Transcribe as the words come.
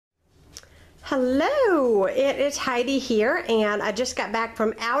Hello, it is Heidi here, and I just got back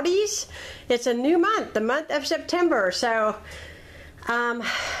from Aldi's. It's a new month, the month of September, so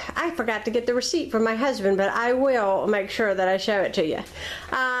I forgot to get the receipt from my husband, but I will make sure that I show it to you.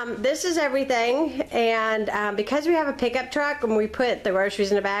 This is everything, and because we have a pickup truck and we put the groceries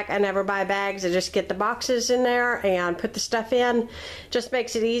in the back, I never buy bags. I just get the boxes in there and put the stuff in. Just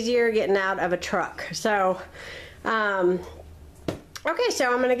makes it easier getting out of a truck. So, okay,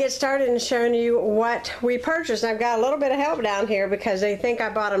 so I'm going to get started and showing you what we purchased. I've got a little bit of help down here because they think I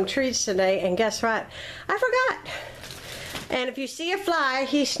bought them treats today, and guess what? I forgot. And if you see a fly,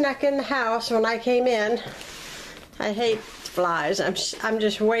 he snuck in the house when I came in. I hate flies. I'm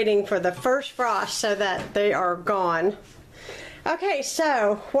just waiting for the first frost so that they are gone. Okay,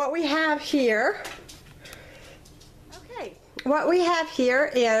 so what we have here. Okay, what we have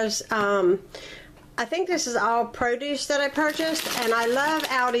here is I think this is all produce that I purchased, and I love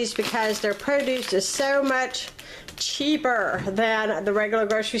Aldi's because their produce is so much cheaper than the regular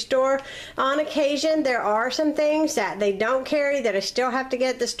grocery store. On occasion, there are some things that they don't carry that I still have to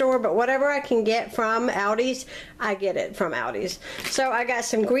get at the store, but whatever I can get from Aldi's, I get it from Aldi's. So I got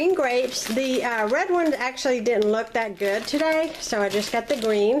some green grapes. The red one actually didn't look that good today, so I just got the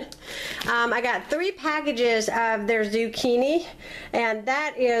green. I got 3 packages of their zucchini, and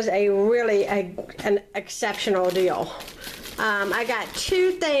that is a really an exceptional deal. I got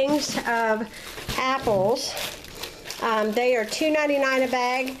 2 things of apples. They are $2.99 a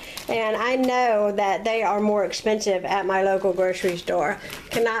bag, and I know that they are more expensive at my local grocery store.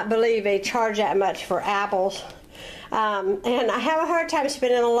 Cannot believe they charge that much for apples. And I have a hard time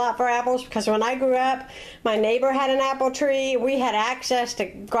spending a lot for apples because when I grew up, my neighbor had an apple tree. We had access to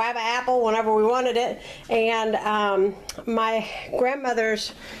grab an apple whenever we wanted it, and my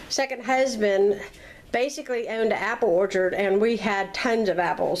grandmother's second husband basically owned an apple orchard, and we had tons of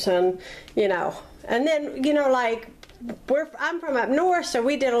apples, and and then like I'm from up north, so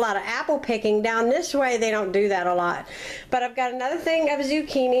we did a lot of apple picking. Down this way they don't do that a lot. But I've got another thing of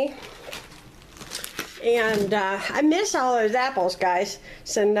zucchini, and I miss all those apples, guys.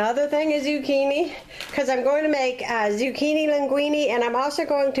 So another thing is zucchini, because I'm going to make zucchini linguine, and I'm also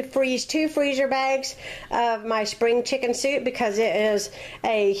going to freeze 2 freezer bags of my spring chicken soup because it is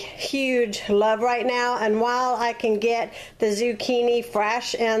a huge love right now. And while I can get the zucchini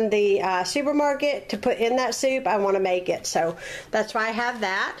fresh in the supermarket to put in that soup, I want to make it. So that's why I have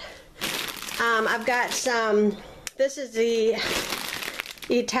that. I've got some, this is the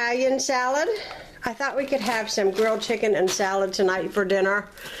Italian salad. I thought we could have some grilled chicken and salad tonight for dinner,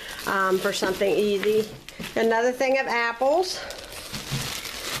 for something easy. Another thing of apples,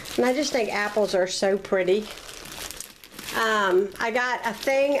 and I just think apples are so pretty. I got a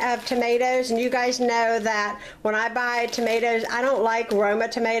thing of tomatoes, and you guys know that when I buy tomatoes, I don't like Roma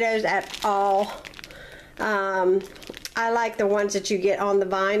tomatoes at all. I like the ones that you get on the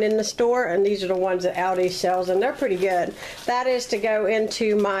vine in the store, and these are the ones that Aldi sells, and they're pretty good. That is to go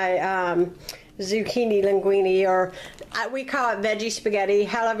into my zucchini linguine, or we call it veggie spaghetti,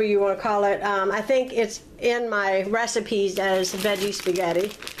 however you want to call it. I think it's in my recipes as veggie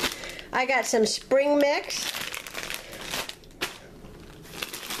spaghetti. I got some spring mix.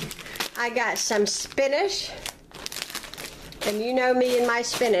 I got some spinach, and you know me and my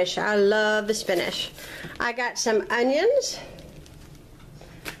spinach. I love the spinach. I got some onions,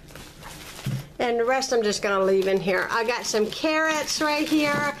 and the rest I'm just going to leave in here. I got some carrots right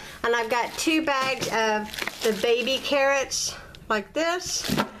here, and I've got 2 bags of the baby carrots like this.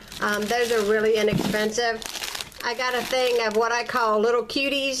 Those are really inexpensive. I got a thing of what I call little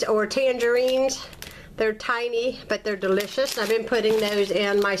cuties or tangerines. They're tiny, but they're delicious. I've been putting those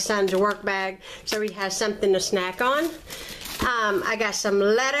in my son's work bag so he has something to snack on. I got some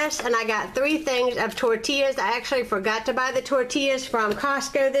lettuce, and I got 3 things of tortillas. I actually forgot to buy the tortillas from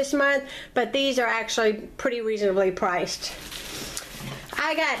Costco this month, but these are actually pretty reasonably priced.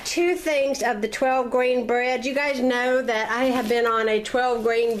 I got 2 things of the 12 grain bread. You guys know that I have been on a 12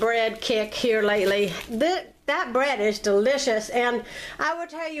 grain bread kick here lately. That bread is delicious, and I will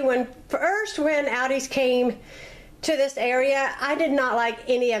tell you, when Aldi's came to this area, I did not like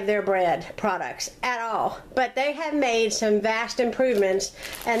any of their bread products at all, but they have made some vast improvements,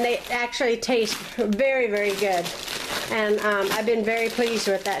 and they actually taste very, very good, and I've been very pleased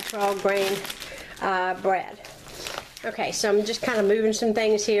with that 12 grain bread. Okay, so I'm just kind of moving some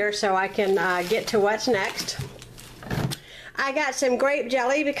things here so I can get to what's next. I got some grape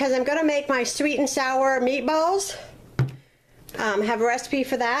jelly because I'm going to make my sweet and sour meatballs. Have a recipe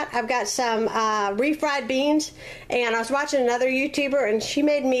for that. I've got some refried beans, and I was watching another YouTuber, and she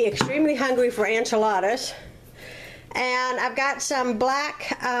made me extremely hungry for enchiladas. And I've got some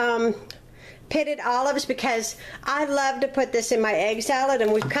black pitted olives because I love to put this in my egg salad,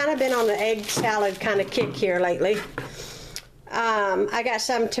 and we've kind of been on the egg salad kind of kick here lately. I got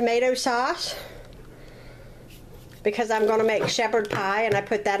some tomato sauce because I'm going to make shepherd pie, and I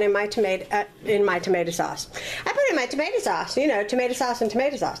put that in my tomato sauce. I put in my tomato sauce, you know, tomato sauce and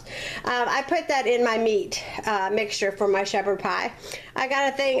tomato sauce. I put that in my meat mixture for my shepherd pie. I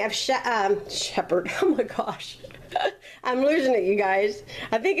got a thing of shepherd. Oh my gosh. I'm losing it, you guys.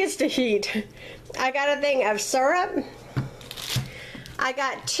 I think it's the heat. I got a thing of syrup. I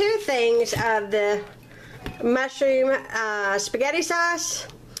got 2 things of the mushroom spaghetti sauce.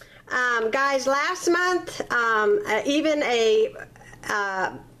 Guys, last month, even a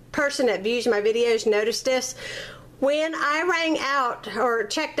person that views my videos noticed this. When I rang out or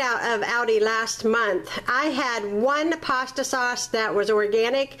checked out of Aldi last month, I had 1 pasta sauce that was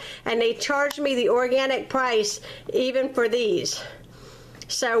organic, and they charged me the organic price even for these.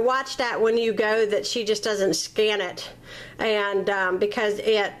 So watch that when you go, that she just doesn't scan it, and because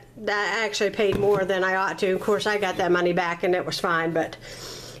that actually paid more than I ought to. Of course, I got that money back and it was fine, but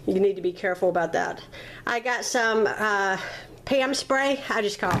you need to be careful about that. I got some Pam spray. I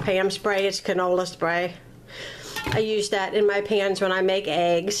just call it Pam spray. It's canola spray. I use that in my pans when I make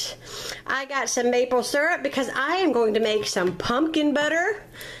eggs. I got some maple syrup because I am going to make some pumpkin butter.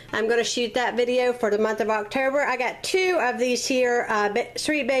 I'm going to shoot that video for the month of October. I got 2 of these here,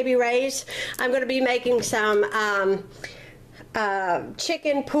 Sweet Baby Ray's. I'm going to be making some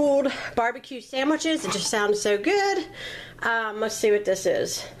chicken pulled barbecue sandwiches. It just sounds so good. Let's see what this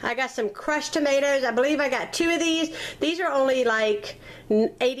is. I got some crushed tomatoes. I believe I got 2 of these. These are only like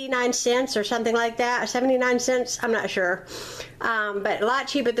 89 cents or something like that, 79 cents, I'm not sure. But a lot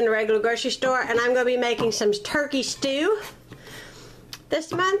cheaper than the regular grocery store. And I'm going to be making some turkey stew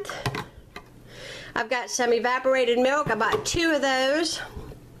this month. I've got some evaporated milk. I bought 2 of those.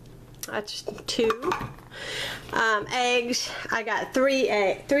 That's 2. Eggs. I got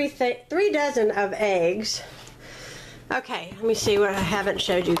 3 dozen of eggs. Okay, let me see what I haven't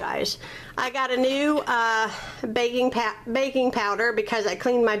showed you guys. I got a new baking powder because I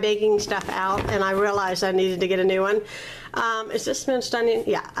cleaned my baking stuff out and I realized I needed to get a new one. Is this minced onion?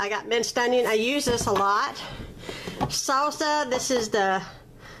 Yeah, I got minced onion. I use this a lot. Salsa, this is the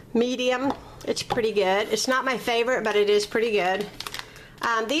medium. It's pretty good. It's not my favorite, but it is pretty good.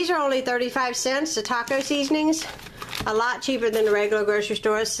 These are only 35 cents, the taco seasonings. A lot cheaper than the regular grocery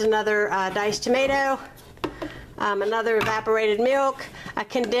store. This is another diced tomato. Another evaporated milk, a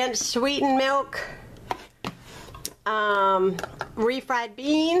condensed sweetened milk, refried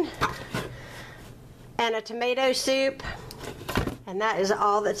bean, and a tomato soup, and that is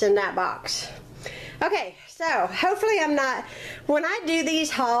all that's in that box. Okay, so hopefully when I do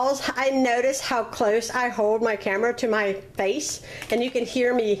these hauls, I notice how close I hold my camera to my face, and you can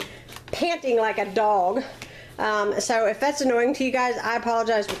hear me panting like a dog. So if that's annoying to you guys, I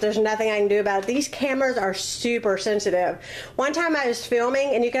apologize, but there's nothing I can do about it. These cameras are super sensitive. One time I was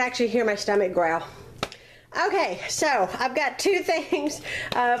filming and you could actually hear my stomach growl. Okay, so I've got 2 things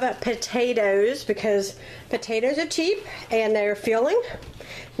of potatoes because potatoes are cheap and they're filling.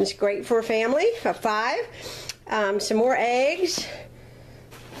 It's great for a family of 5. Some more eggs.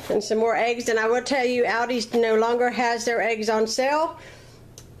 And some more eggs. And I will tell you, Aldi no longer has their eggs on sale,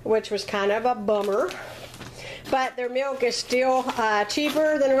 which was kind of a bummer. But their milk is still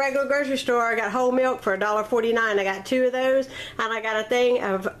cheaper than a regular grocery store. I got whole milk for $1.49. I got 2 of those, and I got a thing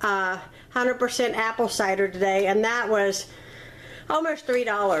of 100% apple cider today, and that was almost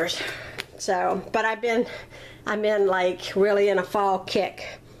 $3. So, but I've been like really in a fall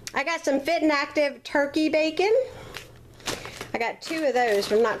kick. I got some Fit and Active turkey bacon. I got 2 of those,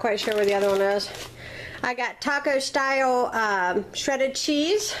 but I'm not quite sure where the other one is. I got taco style shredded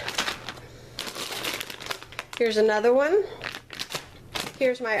cheese. Here's another one.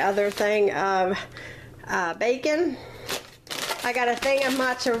 Here's my other thing of bacon. I got a thing of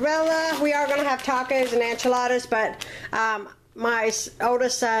mozzarella. We are going to have tacos and enchiladas, but my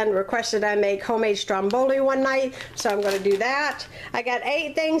oldest son requested I make homemade stromboli one night, so I'm going to do that. I got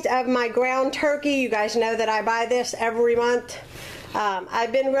 8 things of my ground turkey. You guys know that I buy this every month.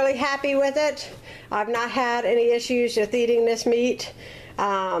 I've been really happy with it. I've not had any issues with eating this meat.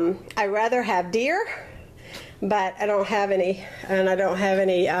 I'd rather have deer, but I don't have any, and I don't have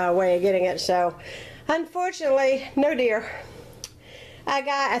any way of getting it, so unfortunately, no deer. I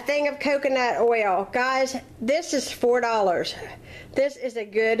got a thing of coconut oil. Guys, this is $4. This is a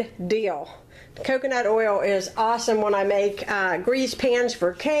good deal. Coconut oil is awesome when I make grease pans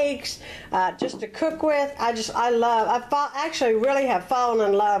for cakes, just to cook with. I actually really have fallen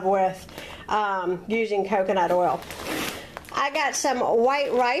in love with using coconut oil. I got some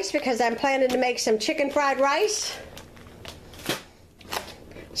white rice because I'm planning to make some chicken fried rice.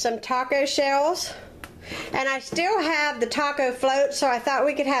 Some taco shells. And I still have the taco floats, so I thought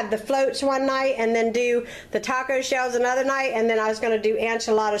we could have the floats one night and then do the taco shells another night, and then I was going to do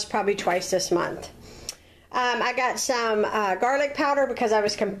enchiladas probably twice this month. I got some garlic powder because I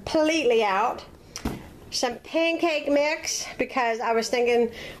was completely out. Some pancake mix because I was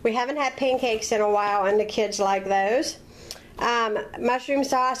thinking we haven't had pancakes in a while and the kids like those. Mushroom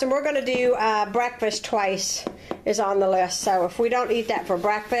sauce, and we're going to do breakfast twice is on the list. So if we don't eat that for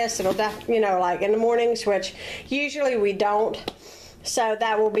breakfast, it'll like in the mornings, which usually we don't. So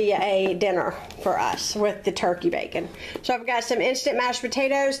that will be a dinner for us with the turkey bacon. So I've got some instant mashed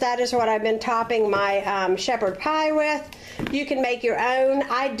potatoes. That is what I've been topping my shepherd pie with. You can make your own.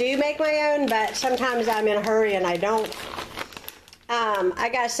 I do make my own, but sometimes I'm in a hurry and I don't. I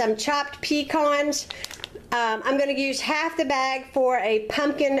got some chopped pecans. I'm going to use half the bag for a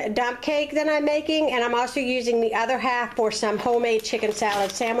pumpkin dump cake that I'm making, and I'm also using the other half for some homemade chicken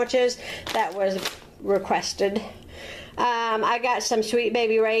salad sandwiches that was requested. I got some Sweet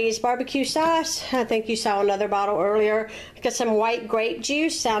Baby Ray's barbecue sauce. I think you saw another bottle earlier. I got some white grape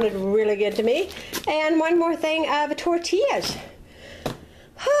juice. Sounded really good to me. And one more thing of tortillas.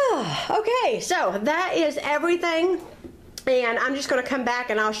 Okay, so that is everything. And I'm just going to come back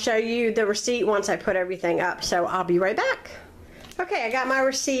and I'll show you the receipt once I put everything up. So I'll be right back. Okay, I got my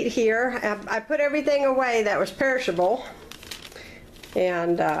receipt here. I put everything away that was perishable.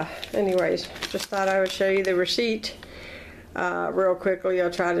 And anyways, just thought I would show you the receipt real quickly.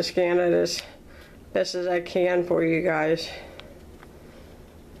 I'll try to scan it as best as I can for you guys.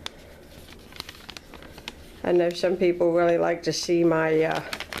 I know some people really like to see my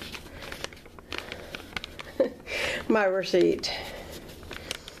my receipt.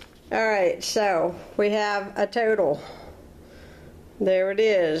 Alright, so we have a total. There it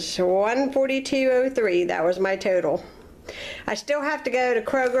is, $142.03. That was my total. I still have to go to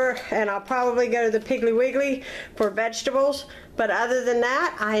Kroger, and I'll probably go to the Piggly Wiggly for vegetables, but other than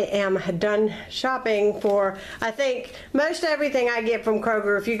that, I am done shopping for, I think, most everything I get from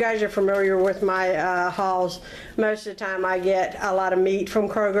Kroger. If you guys are familiar with my hauls, most of the time I get a lot of meat from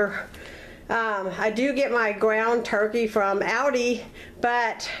Kroger. I do get my ground turkey from Aldi,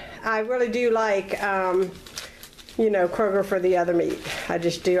 but I really do like, Kroger for the other meat. I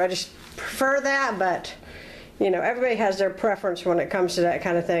just do. I just prefer that, but, everybody has their preference when it comes to that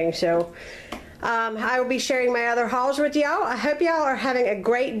kind of thing. So, I will be sharing my other hauls with y'all. I hope y'all are having a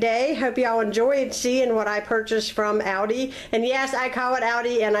great day. Hope y'all enjoyed seeing what I purchased from Aldi. And yes, I call it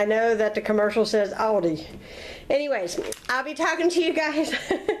Aldi, and I know that the commercial says Aldi. Anyways, I'll be talking to you guys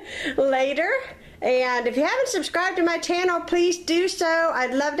later. And if you haven't subscribed to my channel, please do so.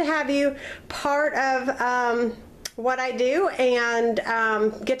 I'd love to have you part of what I do and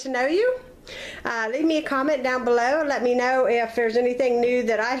get to know you. Leave me a comment down below. Let me know if there's anything new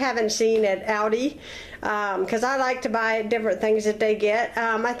that I haven't seen at Aldi, because I like to buy different things that they get.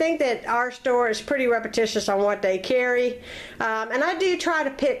 I think that our store is pretty repetitious on what they carry, and I do try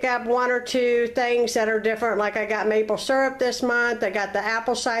to pick up one or two things that are different. Like I got maple syrup this month, I got the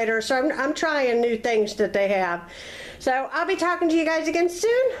apple cider, so I'm trying new things that they have. So I'll be talking to you guys again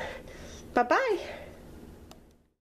soon. Bye bye.